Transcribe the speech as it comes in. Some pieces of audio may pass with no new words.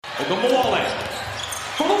Ogunbowale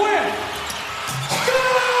for the win.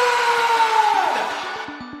 Good!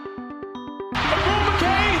 Agum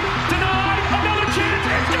McKay denied another chance.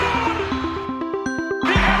 It's good!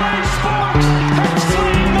 The LA Sparks have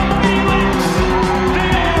slain the Miami Lynx.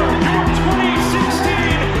 They are your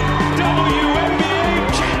 2016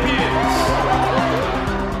 WNBA champions.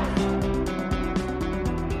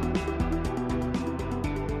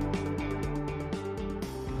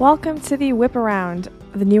 Welcome to the Whip Around,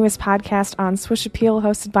 the newest podcast on Swish Appeal,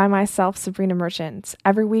 hosted by myself, Sabrina Merchant.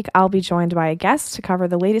 Every week, I'll be joined by a guest to cover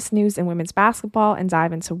the latest news in women's basketball and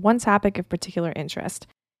dive into one topic of particular interest.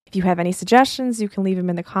 If you have any suggestions, you can leave them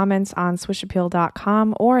in the comments on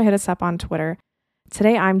swishappeal.com or hit us up on Twitter.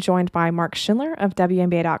 Today, I'm joined by Mark Schindler of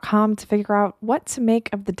WNBA.com to figure out what to make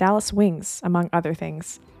of the Dallas Wings, among other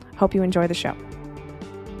things. Hope you enjoy the show.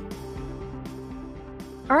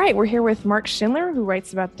 All right, we're here with Mark Schindler, who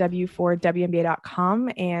writes about the W for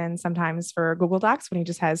WNBA.com and sometimes for Google Docs when he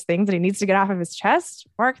just has things that he needs to get off of his chest.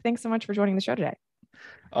 Mark, thanks so much for joining the show today.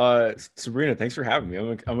 Sabrina, thanks for having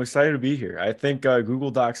me. I'm excited to be here. I think Google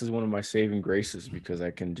Docs is one of my saving graces because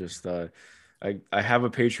I can just I have a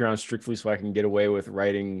Patreon strictly so I can get away with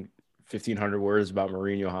writing 1,500 words about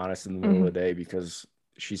Maureen Johannes in the middle of the day because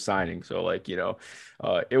she's signing. So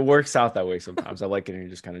it works out that way sometimes. I like getting to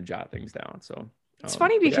just kind of jot things down. So. It's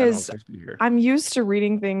funny because I'm used to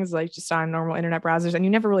reading things like just on normal internet browsers and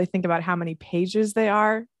you never really think about how many pages they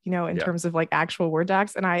are, in terms of like actual Word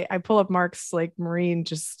docs. And I pull up Mark's like Maureen,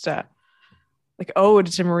 just like ode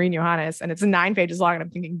to Maureen Johannes, and it's 9 pages long. And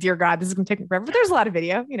I'm thinking, dear God, this is going to take me forever. But there's a lot of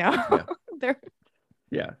video,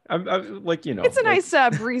 Yeah. I'm like, it's a nice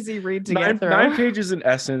breezy read to get through. 9 pages in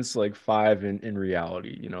essence, like 5 in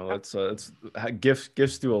reality, it's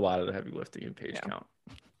gifts do a lot of the heavy lifting in page count.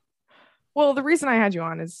 Well, the reason I had you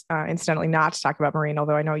on is incidentally not to talk about Maureen,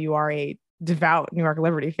 although I know you are a devout New York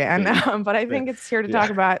Liberty fan. But I think it's here to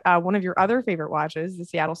talk about one of your other favorite watches, the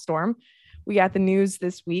Seattle Storm. We got the news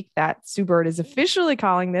this week that Sue Bird is officially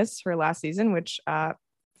calling this her last season, which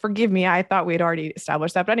forgive me, I thought we had already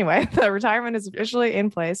established that. But anyway, the retirement is officially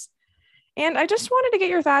in place. And I just wanted to get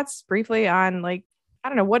your thoughts briefly on, like, I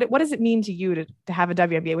don't know, what does it mean to you to have a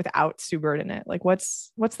WNBA without Sue Bird in it? Like,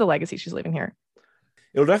 what's the legacy she's leaving here?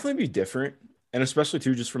 It'll definitely be different. And especially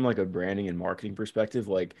too, just from like a branding and marketing perspective,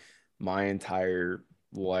 like my entire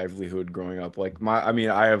livelihood growing up,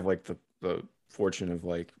 I have like the fortune of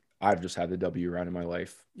like, I've just had the W around in my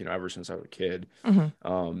life, ever since I was a kid.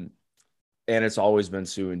 And it's always been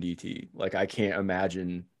Sue and DT. Like, I can't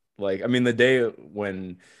imagine, the day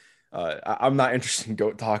when I'm not interested in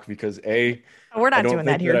GOAT talk because we're not doing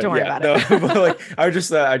that here. Don't worry about it. But I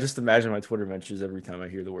just imagine my Twitter mentions every time I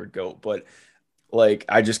hear the word GOAT, but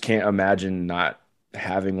I just can't imagine not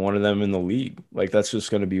having one of them in the league. Like, that's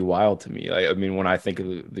just going to be wild to me. When I think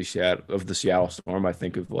of the Seattle Storm, I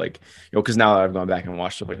think of because now that I've gone back and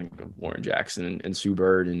watched it, I think of Lauren Jackson and Sue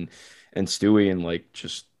Bird and Stewie, and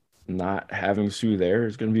just not having Sue there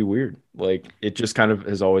is going to be weird. It just kind of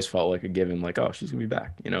has always felt like a given, oh, she's going to be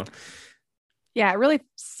back, Yeah, it really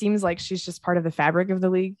seems like she's just part of the fabric of the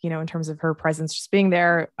league, in terms of her presence, just being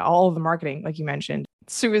there, all of the marketing, like you mentioned.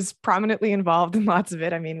 Sue is prominently involved in lots of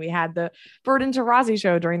it. We had the Bird and Taurasi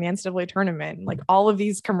show during the NCAA tournament, all of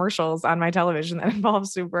these commercials on my television that involve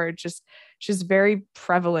Sue Bird. She's very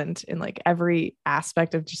prevalent in every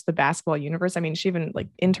aspect of just the basketball universe. She even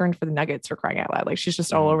interned for the Nuggets, for crying out loud. She's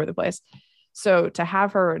just all over the place. So to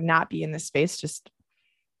have her not be in this space just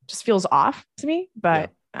feels off to me. But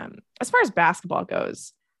as far as basketball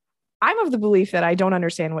goes, I'm of the belief that I don't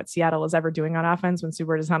understand what Seattle is ever doing on offense when Sue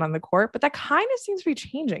Bird is not on the court, but that kind of seems to be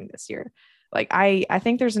changing this year. I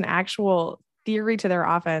think there's an actual theory to their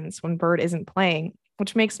offense when Bird isn't playing,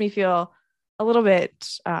 which makes me feel a little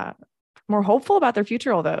bit more hopeful about their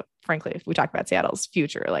future. Although, frankly, if we talk about Seattle's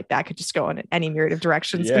future, that could just go in any myriad of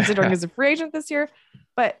directions, considering as a free agent this year.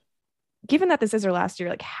 But given that this is her last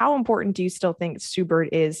year, how important do you still think Sue Bird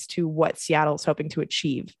is to what Seattle's hoping to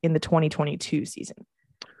achieve in the 2022 season?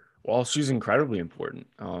 Well, she's incredibly important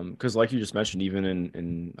because, like you just mentioned, even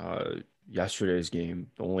in yesterday's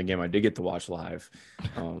game, the only game I did get to watch live.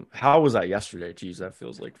 How was that yesterday? Geez, that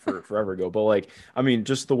feels like forever ago. But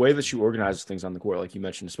just the way that she organizes things on the court, like you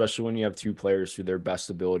mentioned, especially when you have two players who their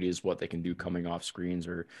best ability is what they can do coming off screens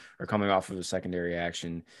or coming off of a secondary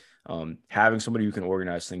action. Having somebody who can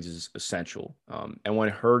organize things is essential. And when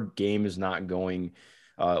her game is not going,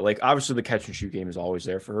 obviously the catch and shoot game is always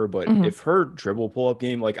there for her, but if her dribble pull up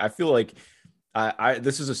game, I feel like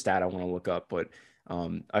this is a stat I want to look up, but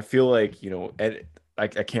I feel like, I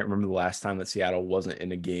can't remember the last time that Seattle wasn't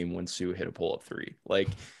in a game when Sue hit a pull up three.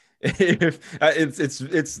 if it's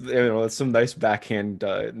it's some nice backhand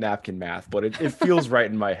napkin math, but it feels right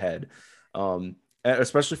in my head. And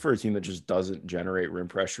especially for a team that just doesn't generate rim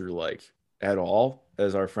pressure like at all,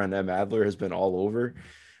 as our friend Em Adler has been all over.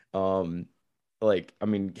 Like, I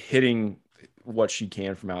mean, hitting what she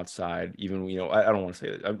can from outside, even, I don't want to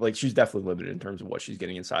say that, like, she's definitely limited in terms of what she's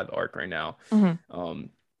getting inside the arc right now.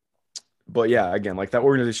 But yeah, again, like, that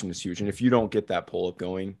organization is huge. And if you don't get that pull up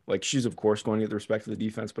going, like, she's of course going to get the respect of the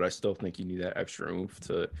defense, but I still think you need that extra oomph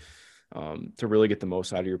to really get the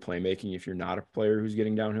most out of your playmaking if you're not a player who's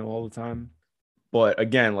getting downhill all the time. But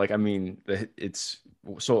again, like, I mean, it's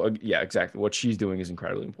so, yeah, exactly. What she's doing is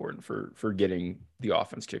incredibly important for getting the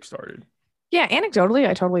offense kickstarted. Yeah, anecdotally,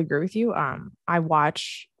 I totally agree with you. I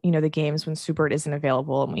watch, the games when Sue Bird isn't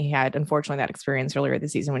available, and we had unfortunately that experience earlier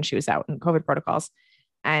this season when she was out in COVID protocols.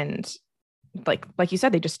 And like you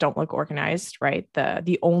said, they just don't look organized, right?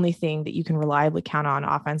 The only thing that you can reliably count on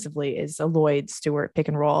offensively is a Lloyd Stewart pick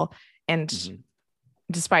and roll. And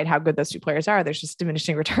despite how good those two players are, there's just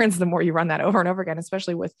diminishing returns the more you run that over and over again,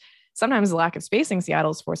 especially with sometimes the lack of spacing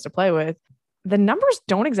Seattle's forced to play with. The numbers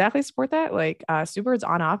don't exactly support that. Like Sue Bird's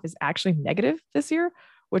on off is actually negative this year,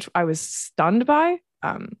 which I was stunned by.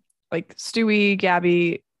 Like Stewie,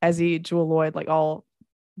 Gabby, Ezzy, Jewel Lloyd, like all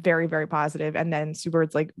very, very positive. And then Sue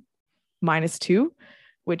Bird's like -2,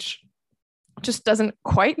 which just doesn't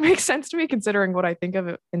quite make sense to me considering what I think of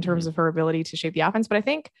it in terms of her ability to shape the offense. But I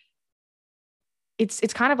think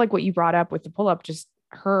it's kind of like what you brought up with the pull up, just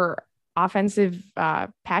her offensive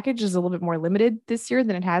package is a little bit more limited this year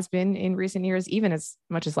than it has been in recent years, even as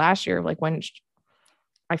much as last year, like when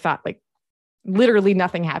I thought like literally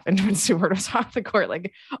nothing happened when Sue Bird was off the court,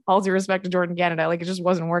 like all due respect to Jordan Canada, like it just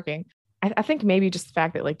wasn't working. I think maybe just the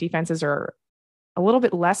fact that like defenses are a little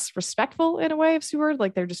bit less respectful in a way of Sue Bird,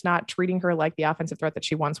 like they're just not treating her like the offensive threat that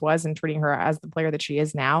she once was and treating her as the player that she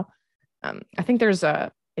is now. I think there's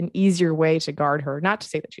an easier way to guard her, not to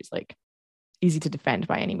say that she's like easy to defend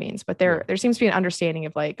by any means, but there seems to be an understanding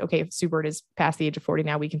of like, okay, if Sue Bird is past the age of 40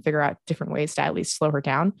 now, we can figure out different ways to at least slow her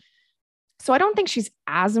down. So I don't think she's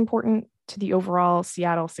as important to the overall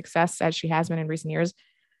Seattle success as she has been in recent years.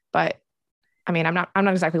 But I mean, I'm not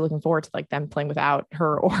exactly looking forward to like them playing without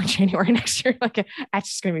her or January next year. Like that's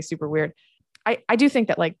just going to be super weird. I do think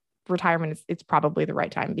that like retirement it's probably the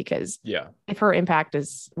right time because if her impact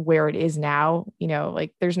is where it is now,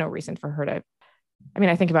 like there's no reason for her to. I mean,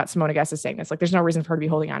 I think about Simone Augustus saying this, like there's no reason for her to be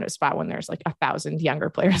holding on to a spot when there's like 1,000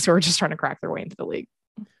 younger players who are just trying to crack their way into the league.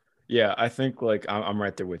 Yeah, I think like I'm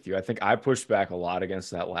right there with you. I think I pushed back a lot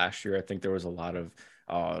against that last year. I think there was a lot of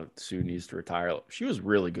Sue needs to retire. She was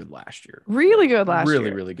really good last year. Really good last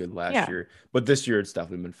year. Really good last year. But this year it's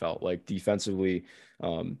definitely been felt like defensively.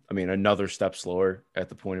 I mean, another step slower at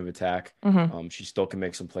the point of attack. She still can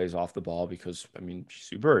make some plays off the ball because I mean she's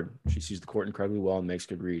Sue Bird. She sees the court incredibly well and makes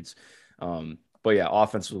good reads. But yeah,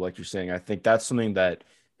 offensively, like you're saying, I think that's something that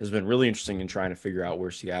has been really interesting in trying to figure out where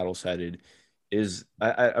Seattle's headed.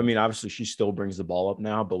 I mean, obviously she still brings the ball up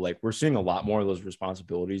now, but like we're seeing a lot more of those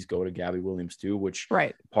responsibilities go to Gabby Williams too, which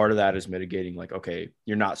part of that is mitigating like, okay,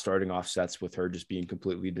 you're not starting off sets with her just being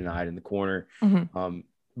completely denied in the corner.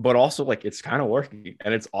 But also like it's kind of working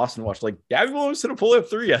and it's awesome to watch. Like Gabby Williams hit a pull-up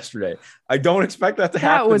 3 yesterday. I don't expect that to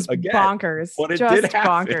happen. That was again, bonkers. But it just did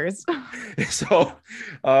happen. Bonkers. So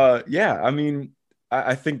yeah, I mean,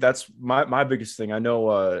 I think that's my biggest thing. I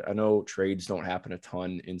know trades don't happen a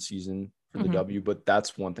ton in season for the W, but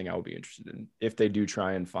that's one thing I would be interested in if they do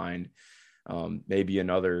try and find maybe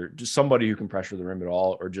just somebody who can pressure the rim at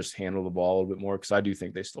all or just handle the ball a little bit more. Cause I do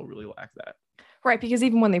think they still really lack that. Right. Because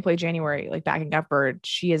even when they play January, like backing up Bird,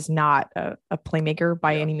 she is not a playmaker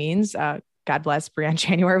by any means. God bless Brianne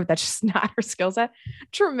January, but that's just not her skill set.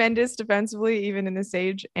 Tremendous defensively, even in this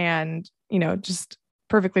age. And, just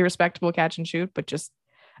perfectly respectable catch and shoot, but just,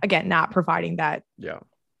 again, not providing that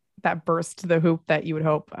burst to the hoop that you would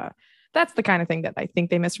hope. That's the kind of thing that I think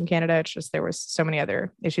they missed from Canada. It's just there was so many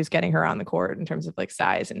other issues getting her on the court in terms of like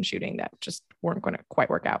size and shooting that just weren't going to quite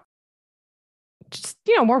work out. Just,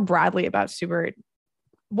 more broadly about Sue Bird,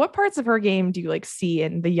 what parts of her game do you like see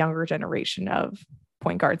in the younger generation of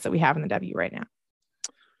point guards that we have in the W right now?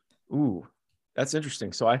 Ooh, that's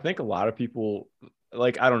interesting. So I think a lot of people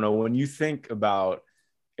like, I don't know, when you think about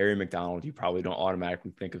Aari McDonald, you probably don't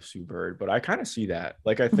automatically think of Sue Bird, but I kind of see that.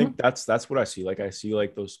 Like, I think that's what I see. Like, I see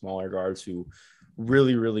like those smaller guards who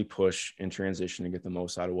really, really push in transition and get the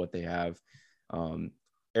most out of what they have.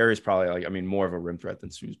 Aari's probably like, I mean, more of a rim threat than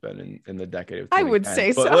Sue's been in the decade of 2010. I would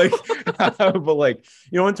say but so. But like,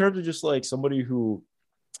 in terms of just like somebody who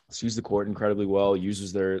sees the court incredibly well,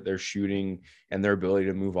 uses their shooting and their ability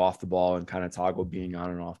to move off the ball and kind of toggle being on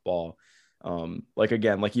and off ball. Like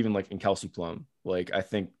again, like even like in Kelsey Plum, like I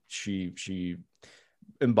think she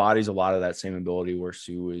embodies a lot of that same ability where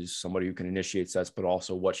Sue is somebody who can initiate sets, but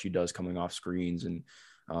also what she does coming off screens and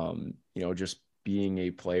just being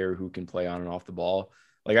a player who can play on and off the ball.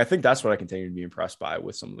 Like I think that's what I continue to be impressed by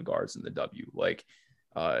with some of the guards in the W. Like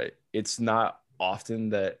it's not often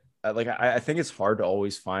that I think it's hard to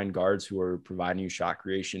always find guards who are providing you shot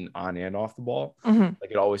creation on and off the ball. Mhm.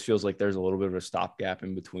 Like it always feels like there's a little bit of a stopgap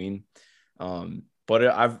in between. But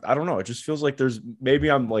I don't know. It just feels like there's maybe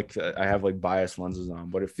I'm like I have like biased lenses on,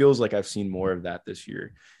 but it feels like I've seen more of that this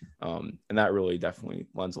year, and that really definitely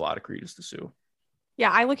lends a lot of credence to Sue. Yeah,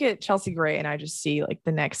 I look at Chelsea Gray and I just see like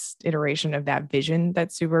the next iteration of that vision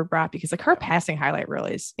that Sue Bird brought, because like her passing highlight reel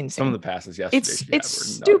is insane. Some of the passes yesterday,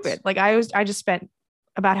 it's stupid. Like I just spent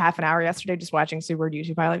about half an hour yesterday just watching Sue Bird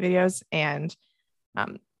YouTube highlight videos, and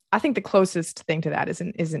I think the closest thing to that is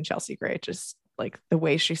in Chelsea Gray. Just like the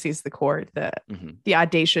way she sees the court, the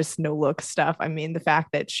audacious no look stuff. I mean, the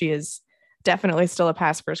fact that she is definitely still a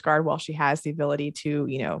pass first guard while she has the ability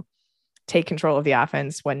to, take control of the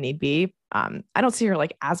offense when need be. I don't see her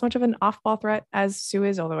like as much of an off ball threat as Sue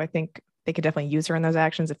is, although I think they could definitely use her in those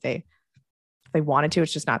actions if they wanted to.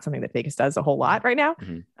 It's just not something that Vegas does a whole lot right now.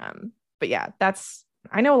 But yeah,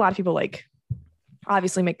 I know a lot of people like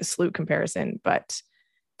obviously make the Sloot comparison, but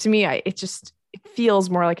to me, it feels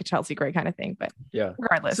more like a Chelsea Gray kind of thing, but yeah,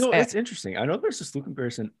 regardless. So it's interesting. I know there's a Sloot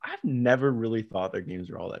comparison. I've never really thought their games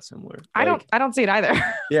are all that similar. I don't see it either.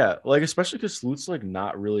 Yeah. Like, especially because Sloot's like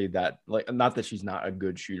not really that, like, not that she's not a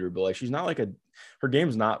good shooter, but like, she's not like her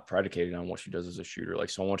game's not predicated on what she does as a shooter. Like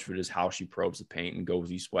so much of it is how she probes the paint and goes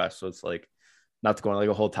east west. So it's like, not to go on like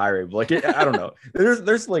a whole tirade, but like, I don't know.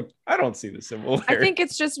 There's like, I don't see the similarity. I think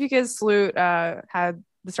it's just because Sloot had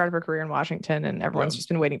the start of her career in Washington, and everyone's just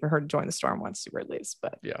been waiting for her to join the Storm once Sue Bird leaves.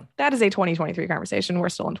 But yeah, that is a 2023 conversation. We're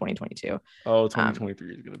still in 2022. Oh,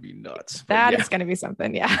 2023 is going to be nuts. That is going to be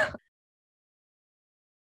something. Yeah.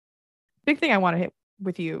 Big thing I want to hit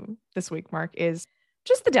with you this week, Mark, is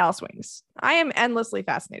just the Dallas Wings. I am endlessly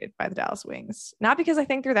fascinated by the Dallas Wings, not because I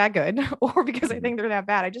think they're that good or because I think they're that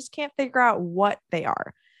bad. I just can't figure out what they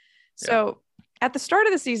are. So at the start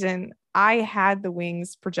of the season, I had the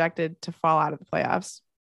Wings projected to fall out of the playoffs.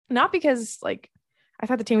 Not because like I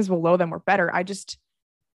thought the teams below them were better. I just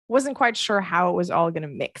wasn't quite sure how it was all going to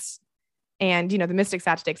mix. And, the Mystics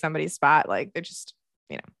had to take somebody's spot. Like they're just,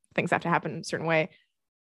 things have to happen in a certain way.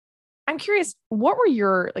 I'm curious, what were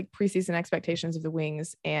your like preseason expectations of the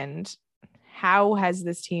Wings, and how has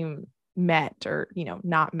this team met or,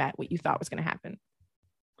 not met what you thought was going to happen?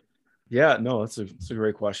 Yeah, no, that's a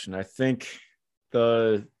great question. I think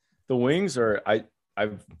the Wings are,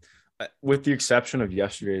 I've with the exception of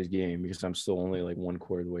yesterday's game, because I'm still only like one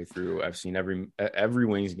quarter of the way through, I've seen every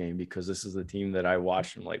Wings game, because this is the team that I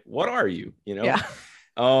watched and like, what are you? Yeah.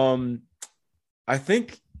 I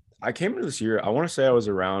think I came into this year, I want to say I was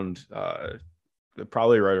around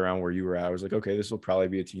probably right around where you were at. I was like, okay, this will probably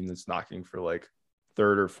be a team that's knocking for like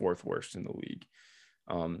third or fourth worst in the league.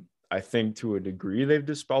 I think to a degree they've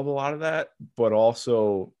dispelled a lot of that, but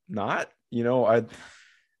also not.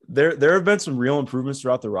 There have been some real improvements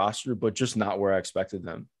throughout the roster, but just not where I expected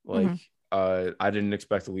them. Like I didn't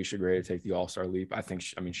expect Alicia Gray to take the All-Star leap. I think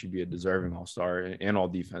she'd be a deserving All-Star and all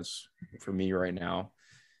defense for me right now.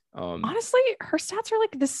 Honestly, her stats are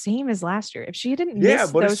like the same as last year. If she didn't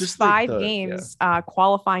miss those 5 games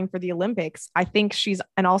qualifying for the Olympics, I think she's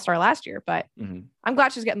an All-Star last year, but I'm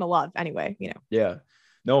glad she's getting the love anyway, Yeah,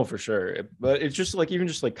 no, for sure. But it's just like, even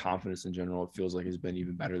just like confidence in general, it feels like has been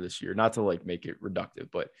even better this year. Not to like make it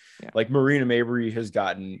reductive, but like Marina Mabrey has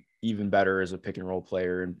gotten even better as a pick and roll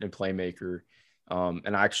player and playmaker.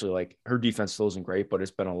 And actually like her defense still isn't great, but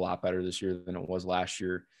it's been a lot better this year than it was last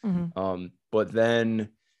year. But then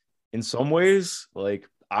in some ways, like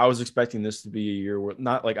I was expecting this to be a year where,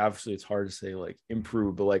 not like, obviously it's hard to say like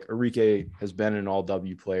improve, but like Arike has been an all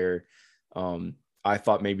W player. I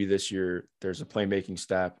thought maybe this year there's a playmaking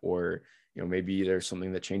step, or, maybe there's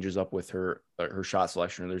something that changes up with her shot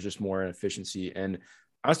selection, or there's just more inefficiency. And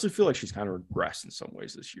I honestly feel like she's kind of regressed in some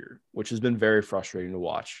ways this year, which has been very frustrating to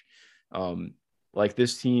watch. Like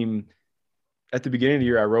this team at the beginning of the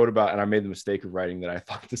year, I wrote about, and I made the mistake of writing that I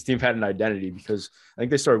thought this team had an identity, because I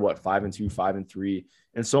think they started 5-2, 5-3.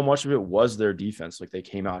 And so much of it was their defense. Like they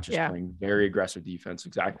came out just playing very aggressive defense,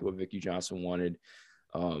 exactly what Vicki Johnson wanted.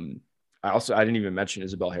 I didn't even mention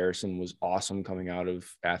Isabel Harrison was awesome coming out of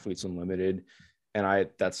Athletes Unlimited. And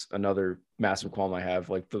that's another massive qualm I have.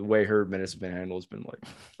 Like the way her minutes have been handled has been like,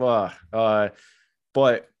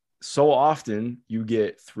 but so often you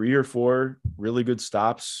get 3 or 4 really good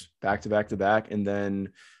stops back to back to back. And then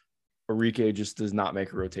Arike just does not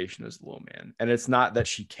make a rotation as the low man. And it's not that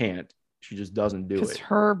she can't, she just doesn't do Because it.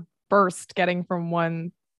 her burst getting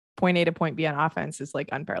from point A to point B on offense is like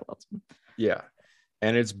unparalleled. Yeah.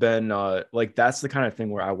 And it's been like, that's the kind of thing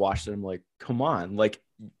where I watched it. I'm like, come on, like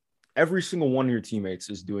every single one of your teammates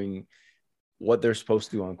is doing what they're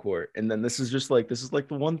supposed to do on court. And then this is like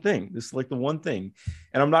the one thing. This is like the one thing.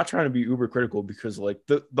 And I'm not trying to be uber critical because like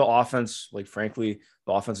the offense, like frankly,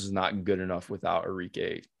 the offense is not good enough without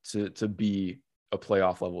Arike to be a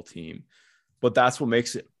playoff level team. But that's what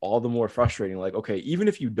makes it all the more frustrating. Like, okay, even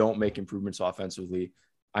if you don't make improvements offensively,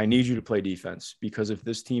 I need you to play defense, because if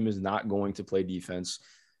this team is not going to play defense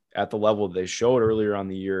at the level they showed earlier on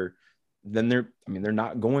the year, then they're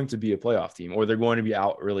not going to be a playoff team, or they're going to be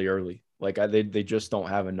out really early. Like they just don't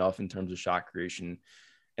have enough in terms of shot creation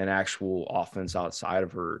and actual offense outside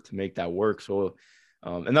of her to make that work. So,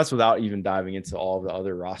 and that's without even diving into all of the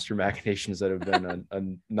other roster machinations that have been a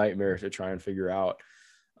nightmare to try and figure out.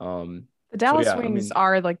 The Dallas Wings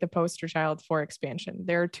are like the poster child for expansion.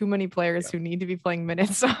 There are too many players who need to be playing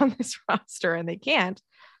minutes on this roster, and they can't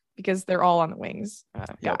because they're all on the wings.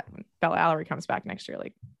 God, when Bella Allery comes back next year,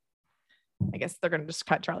 like I guess they're going to just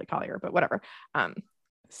cut Charlie Collier, but whatever.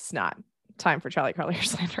 It's not time for Charlie Collier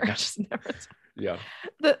slander. Yeah. Just never. Yeah.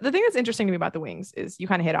 The thing that's interesting to me about the Wings is you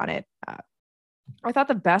kind of hit on it. I thought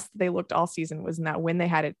the best they looked all season was in that win they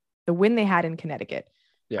had in Connecticut.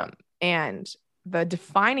 Yeah. And the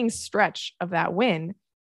defining stretch of that win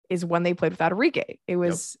is when they played without Arike. It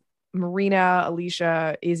was Marina,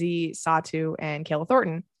 Alicia, Izzy, Satu, and Kayla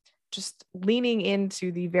Thornton just leaning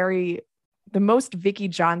into the most Vicky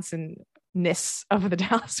Johnson-ness of the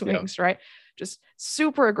Dallas Wings, right? Just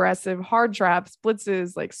super aggressive, hard traps,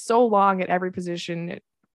 blitzes, like so long at every position,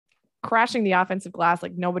 crashing the offensive glass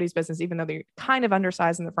like nobody's business, even though they're kind of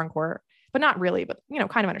undersized in the front court, but not really, but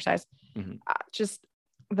kind of undersized. Mm-hmm. Just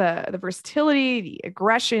the versatility, the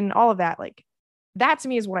aggression, all of that, like that to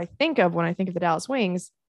me is what I think of when I think of the Dallas Wings.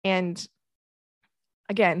 And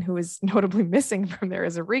again, who is notably missing from there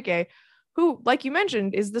is Arike, who, like you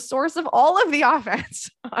mentioned, is the source of all of the offense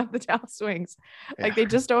of the Dallas Wings. Yeah. Like they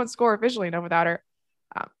just don't score efficiently enough without her.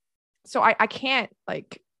 So I can't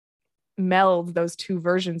like meld those two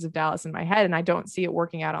versions of Dallas in my head, and I don't see it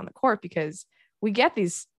working out on the court because we get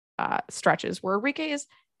these stretches where Arike is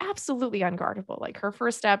absolutely unguardable. Like her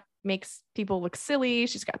first step makes people look silly.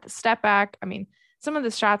 She's got the step back. I mean, some of the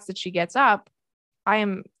shots that she gets up, I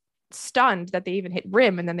am stunned that they even hit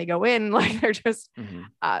rim and then they go in. Like they're just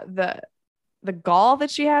the gall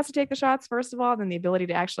that she has to take the shots, first of all, and then the ability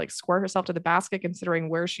to actually like squirt herself to the basket, considering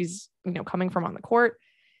where she's, coming from on the court.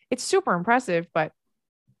 It's super impressive, but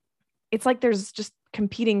it's like there's just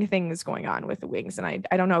competing things going on with the Wings. And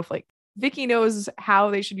I don't know if like Vicky knows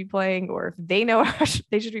how they should be playing or if they know how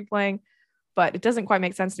they should be playing, but it doesn't quite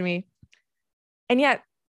make sense to me. And yet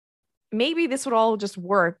maybe this would all just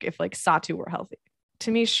work if like Satu were healthy.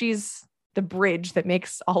 To me, she's the bridge that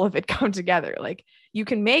makes all of it come together. Like you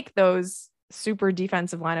can make those super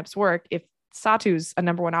defensive lineups work if Satu's a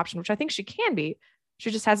number one option, which I think she can be.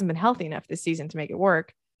 She just hasn't been healthy enough this season to make it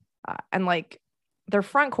work. And like their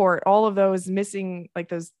front court, all of those missing, like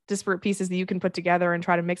those disparate pieces that you can put together and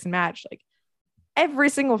try to mix and match. Like every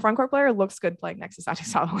single front court player looks good playing next to Satu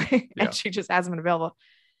Sabally, and she just hasn't been available.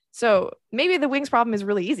 So maybe the Wings problem is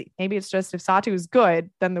really easy. Maybe it's just if Satu is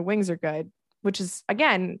good, then the Wings are good, which is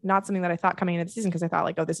again, not something that I thought coming into the season, because I thought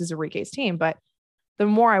like, oh, this is Arike's team. But the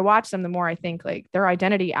more I watch them, the more I think like their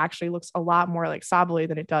identity actually looks a lot more like Sabally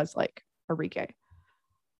than it does like Arike.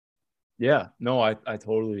 Yeah, no, I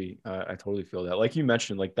totally feel that. Like you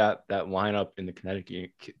mentioned, like that lineup in the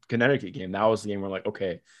Connecticut game, that was the game where like,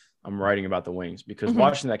 okay, I'm writing about the Wings, because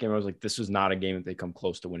watching that game, I was like, this is not a game that they come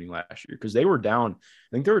close to winning last year, because they were down. I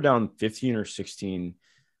think they were down 15 or 16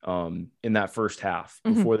 in that first half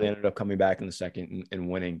before they ended up coming back in the second and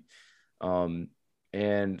winning.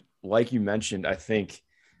 And like you mentioned, I think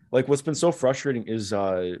like what's been so frustrating is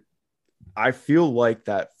I feel like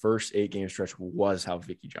that first 8-game stretch was how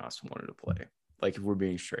Vicky Johnson wanted to play. Like if we're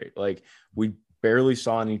being straight, like we barely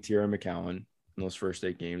saw any Tierra McCowan in those first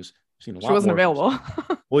 8 games. Seen a lot. She wasn't available.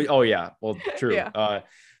 Well, oh yeah, well true. Yeah.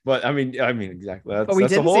 But I mean exactly.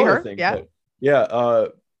 That's a whole other thing. Yeah.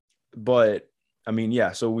 But I mean,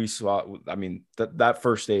 yeah. So we saw. I mean, that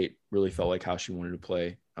first 8 really felt like how she wanted to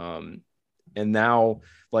play. And now,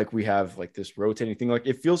 like, we have like this rotating thing. Like,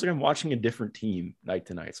 it feels like I'm watching a different team night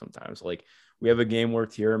to night sometimes. Like, we have a game where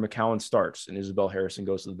Tierra McCowan starts and Isabel Harrison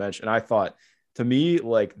goes to the bench. And I thought, to me,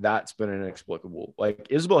 like, that's been inexplicable. Like,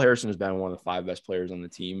 Isabel Harrison has been one of the 5 best players on the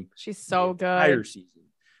team. She's so good. Entire season.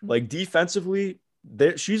 Like, defensively,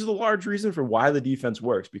 she's the large reason for why the defense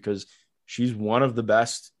works, because she's one of the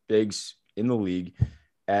best bigs in the league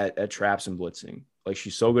at traps and blitzing. Like,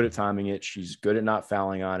 she's so good at timing it. She's good at not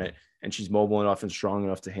fouling on it. And she's mobile enough and strong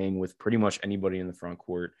enough to hang with pretty much anybody in the front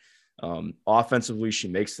court. Offensively, she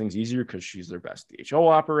makes things easier because she's their best DHO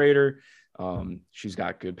operator. She's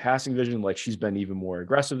got good passing vision. Like, she's been even more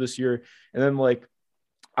aggressive this year. And then, like,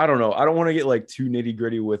 I don't know. I don't want to get like too nitty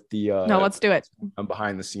gritty with the no, let's do it.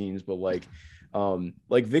 behind the scenes, but like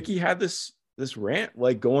Vicky had this rant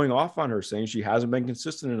like going off on her, saying she hasn't been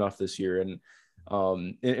consistent enough this year. And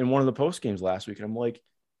in one of the post games last week, and I'm like,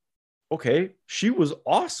 okay, she was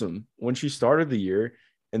awesome when she started the year,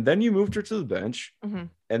 and then you moved her to the bench,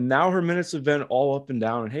 and now her minutes have been all up and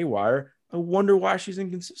down and haywire. I wonder why she's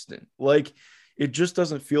inconsistent. Like, it just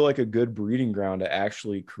doesn't feel like a good breeding ground to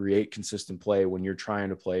actually create consistent play when you're trying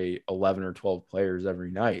to play 11 or 12 players every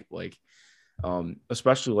night. Like,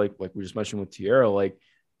 especially like we just mentioned with Tierra, like,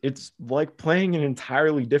 it's like playing an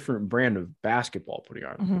entirely different brand of basketball putting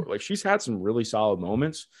on the court. Like, she's had some really solid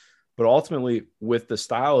moments, but ultimately with the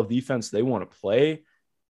style of defense they want to play,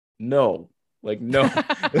 no.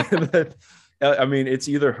 I mean, it's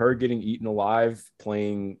either her getting eaten alive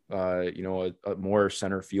playing, a more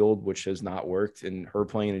center field, which has not worked, and her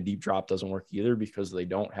playing in a deep drop doesn't work either because they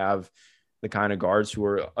don't have the kind of guards who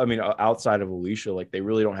are, I mean, outside of Alicia, like, they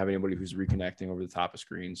really don't have anybody who's reconnecting over the top of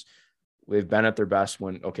screens. They've been at their best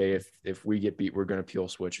when, okay, if we get beat, we're going to peel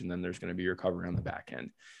switch, and then there's going to be recovery on the back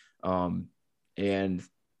end. And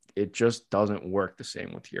it just doesn't work the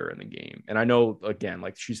same with Tierra in the game. And I know, again,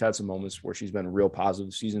 like, she's had some moments where she's been real positive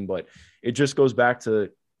this season, but it just goes back to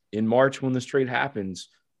in March when this trade happens.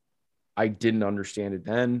 I didn't understand it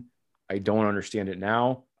then. I don't understand it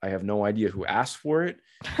now. I have no idea who asked for it.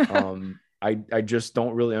 I just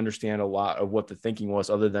don't really understand a lot of what the thinking was,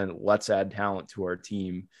 other than let's add talent to our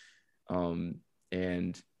team.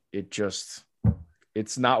 And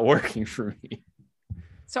it's not working for me.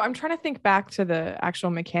 So I'm trying to think back to the actual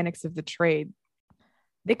mechanics of the trade.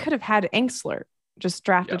 They could have had Engsler, just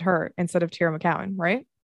drafted her instead of Tierra McCowan, right?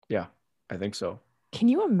 Yeah, I think so. Can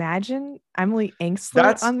you imagine Emily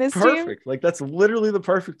Engsler on this perfect. team? Like, that's literally the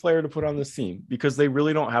perfect player to put on this team because they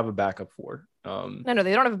really don't have a backup for. No,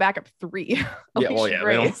 they don't have a backup 3. Alicia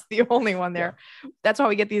Gray is the only one there. Yeah. That's why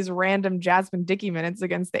we get these random Jasmine Dickey minutes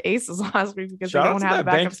against the Aces last week, because they don't have a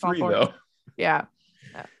backup small forward. Yeah.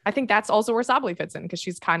 I think that's also where Sabally fits in, because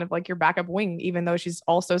she's kind of like your backup wing, even though she's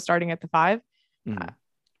also starting at the 5.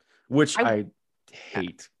 Which I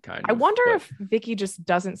hate, kind of. I wonder if Vicky just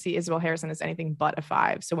doesn't see Isabel Harrison as anything but a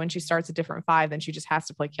 5. So when she starts a different 5, then she just has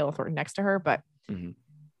to play Kayla Thornton next to her. But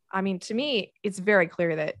I mean, to me, it's very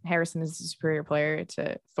clear that Harrison is a superior player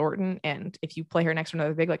to Thornton. And if you play her next to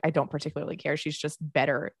another big, like, I don't particularly care. She's just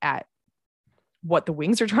better at what the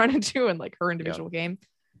wings are trying to do and like her individual game.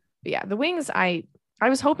 But yeah, the wings, I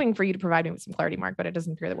was hoping for you to provide me with some clarity, Mark, but it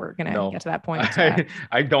doesn't appear that we're going to get to that point.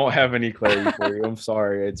 I don't have any clarity for you. I'm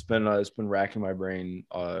sorry. It's been racking my brain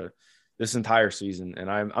this entire season,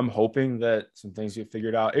 and I'm hoping that some things get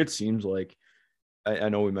figured out. It seems like, I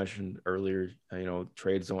know we mentioned earlier,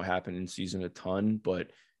 trades don't happen in season a ton, but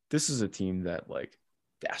this is a team that like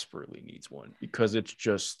desperately needs one, because it's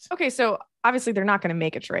just okay. So obviously they're not going to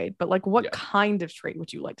make a trade, but like, what kind of trade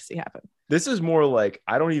would you like to see happen? This is more like,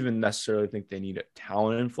 I don't even necessarily think they need a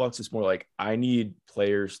talent influx. It's more like, I need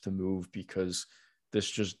players to move because this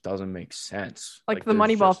just doesn't make sense. Like the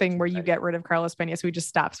Moneyball thing where you get rid of Carlos Pena, so he just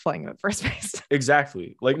stops playing at first base.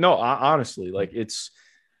 Exactly. Like, no, honestly, like, it's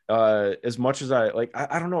as much as I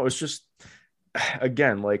don't know. It's just,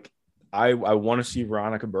 again, like, I want to see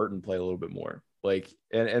Veronica Burton play a little bit more. Like,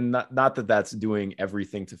 and not that that's doing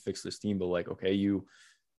everything to fix this team, but like, okay, you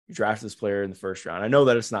draft this player in the first round. I know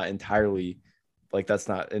that it's not entirely like, that's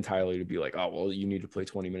not entirely to be like, oh, well, you need to play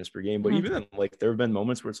 20 minutes per game. But even then, like, there have been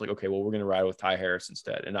moments where it's like, okay, well, we're going to ride with Ty Harris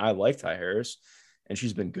instead. And I like Ty Harris, and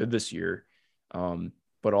she's been good this year.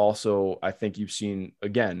 But also, I think you've seen,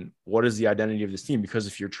 again, what is the identity of this team? Because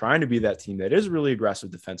if you're trying to be that team that is really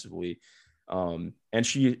aggressive defensively, and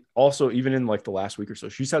she also, even in like the last week or so,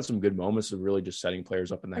 she's had some good moments of really just setting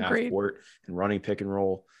players up in the half court and running pick and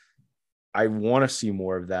roll. I want to see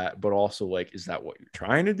more of that, but also, like, is that what you're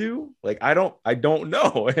trying to do? Like, I don't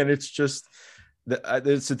know. And it's just,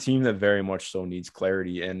 it's a team that very much so needs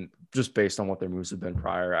clarity. And just based on what their moves have been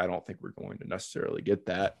prior, I don't think we're going to necessarily get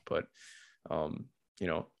that, but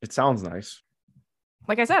it sounds nice.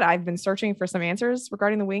 Like I said, I've been searching for some answers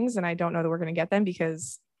regarding the wings, and I don't know that we're going to get them,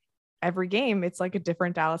 because every game it's like a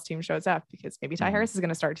different Dallas team shows up, because maybe Ty Harris is going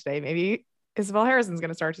to start today. Maybe Isabel Harrison's going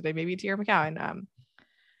to start today. Maybe Tierra McCowan.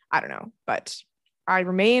 I don't know, but I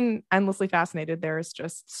remain endlessly fascinated. There's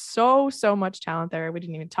just so much talent there. We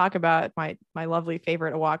didn't even talk about my lovely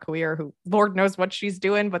favorite Awa Kawir, who Lord knows what she's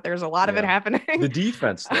doing, but there's a lot of it happening. The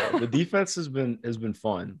defense, though, the defense has been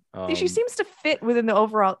fun. She seems to fit within the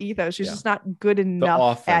overall ethos. She's just not good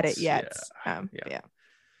enough at it yet.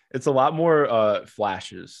 It's a lot more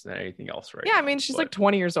flashes than anything else, right? Yeah, I mean, she's like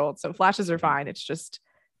 20 years old, so flashes are fine. It's just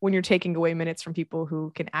when you're taking away minutes from people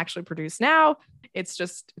who can actually produce now, it's a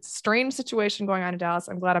strange situation going on in Dallas.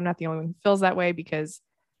 I'm glad I'm not the only one who feels that way, because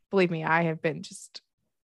believe me, I have been just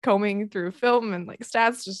combing through film and like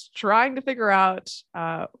stats, just trying to figure out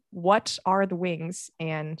what are the wings.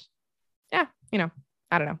 And yeah,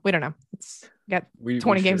 I don't know. We don't know. It's got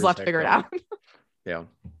 20 games left to figure it out. Yeah.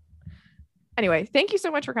 Anyway, thank you so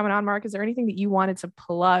much for coming on, Mark. Is there anything that you wanted to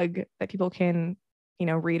plug that people can,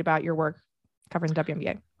 read about your work covering the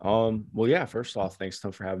WNBA? Well, yeah, first off, thanks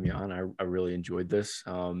Tom for having me on. I really enjoyed this.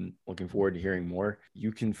 Looking forward to hearing more.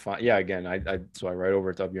 You can find, again, I write over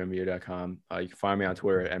at WNBA.com. You can find me on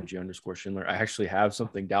Twitter at MG_Schindler. I actually have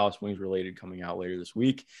something Dallas Wings related coming out later this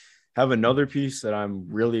week. Have another piece that I'm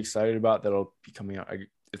really excited about that'll be coming out.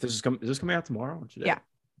 Is this coming out tomorrow or today? Yeah.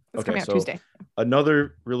 It's coming out Tuesday.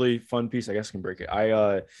 Another really fun piece, I guess I can break it.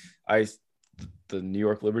 The New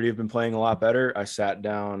York Liberty have been playing a lot better. I sat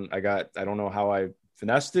down, I don't know how I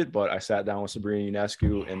finessed it, but I sat down with Sabrina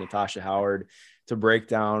Ionescu and Natasha Howard to break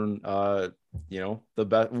down, the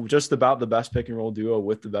best, just about the best pick and roll duo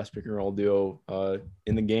with the best pick and roll duo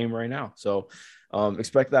in the game right now. So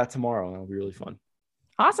expect that tomorrow. That'll be really fun.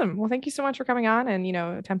 Awesome. Well, thank you so much for coming on and,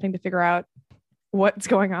 attempting to figure out what's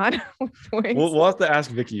going on with the Wings. We'll have to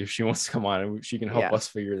ask Vicky if she wants to come on and she can help us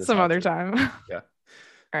figure this out some other time. Yeah.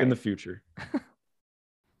 Right. In the future.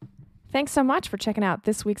 Thanks so much for checking out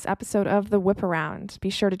this week's episode of The Whip Around. Be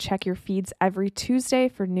sure to check your feeds every Tuesday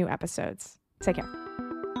for new episodes. Take care.